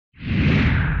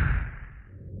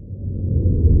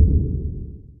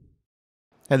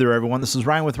Hey there everyone, this is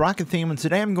Ryan with RocketTheme, and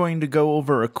today I'm going to go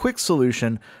over a quick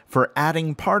solution for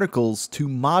adding particles to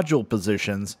module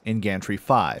positions in Gantry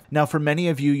 5. Now for many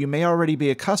of you, you may already be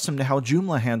accustomed to how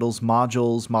Joomla handles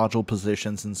modules, module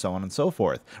positions, and so on and so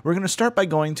forth. We're going to start by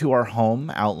going to our home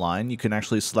outline. You can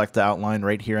actually select the outline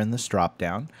right here in this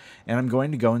drop-down, and I'm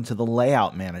going to go into the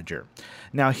Layout Manager.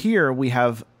 Now here we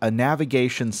have a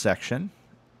navigation section,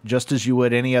 just as you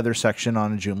would any other section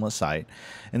on a Joomla site.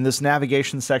 In this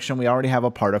navigation section, we already have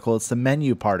a particle. It's the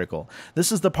menu particle.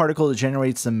 This is the particle that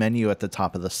generates the menu at the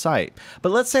top of the site.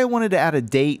 But let's say I wanted to add a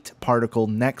date particle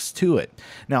next to it.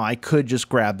 Now, I could just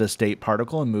grab this date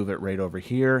particle and move it right over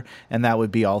here, and that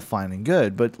would be all fine and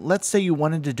good. But let's say you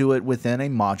wanted to do it within a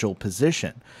module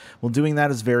position. Well, doing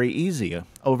that is very easy.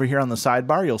 Over here on the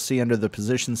sidebar, you'll see under the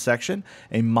position section,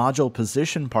 a module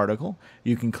position particle.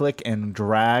 You can click and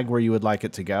drag where you would like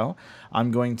it to go.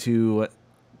 I'm going to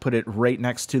put it right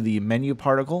next to the menu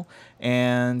particle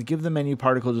and give the menu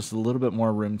particle just a little bit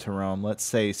more room to roam. Let's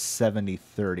say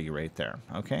 70-30 right there.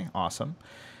 Okay, awesome.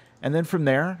 And then from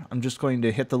there, I'm just going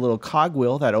to hit the little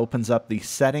cogwheel that opens up the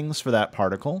settings for that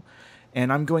particle.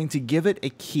 And I'm going to give it a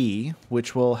key,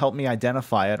 which will help me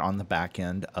identify it on the back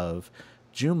end of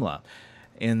Joomla.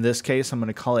 In this case, I'm going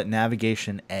to call it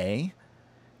Navigation A.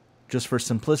 Just for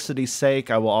simplicity's sake,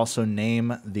 I will also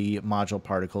name the module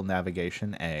particle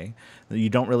Navigation A. You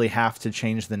don't really have to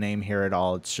change the name here at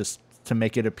all. It's just to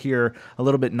make it appear a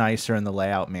little bit nicer in the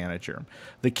Layout Manager.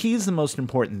 The key is the most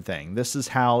important thing. This is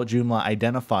how Joomla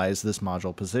identifies this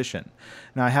module position.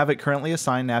 Now I have it currently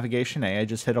assigned Navigation A. I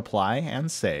just hit Apply and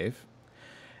Save.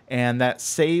 And that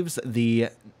saves the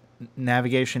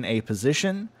Navigation A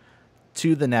position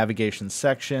to the navigation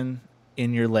section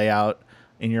in your layout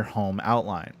in your home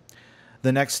outline.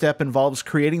 The next step involves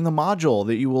creating the module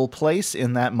that you will place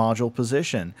in that module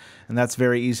position. And that's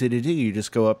very easy to do. You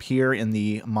just go up here in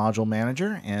the Module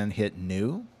Manager and hit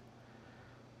New.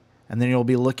 And then you'll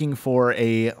be looking for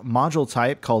a module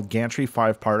type called Gantry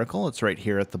 5 Particle. It's right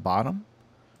here at the bottom.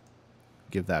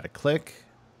 Give that a click.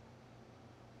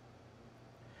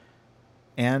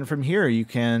 And from here, you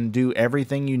can do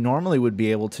everything you normally would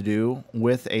be able to do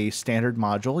with a standard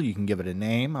module. You can give it a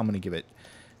name. I'm going to give it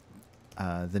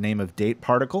the name of date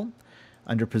particle.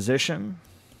 Under position,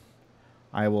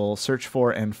 I will search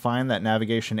for and find that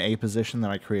Navigation A position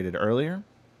that I created earlier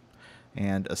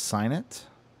and assign it.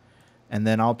 And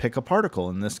then I'll pick a particle.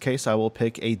 In this case, I will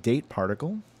pick a date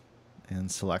particle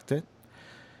and select it.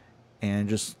 And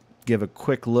just give a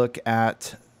quick look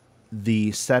at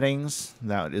the settings.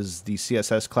 That is the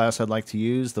CSS class I'd like to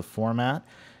use, the format,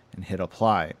 and hit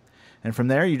Apply. And from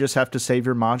there, you just have to save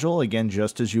your module, again,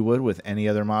 just as you would with any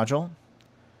other module.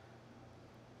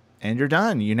 And you're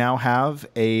done. You now have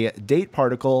a date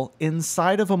particle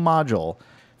inside of a module.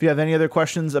 If you have any other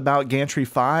questions about Gantry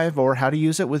 5 or how to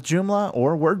use it with Joomla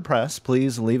or WordPress,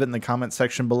 please leave it in the comment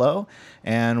section below,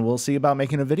 and we'll see about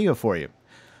making a video for you.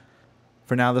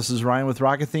 For now, this is Ryan with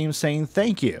RocketTheme saying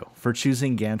thank you for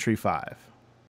choosing Gantry 5.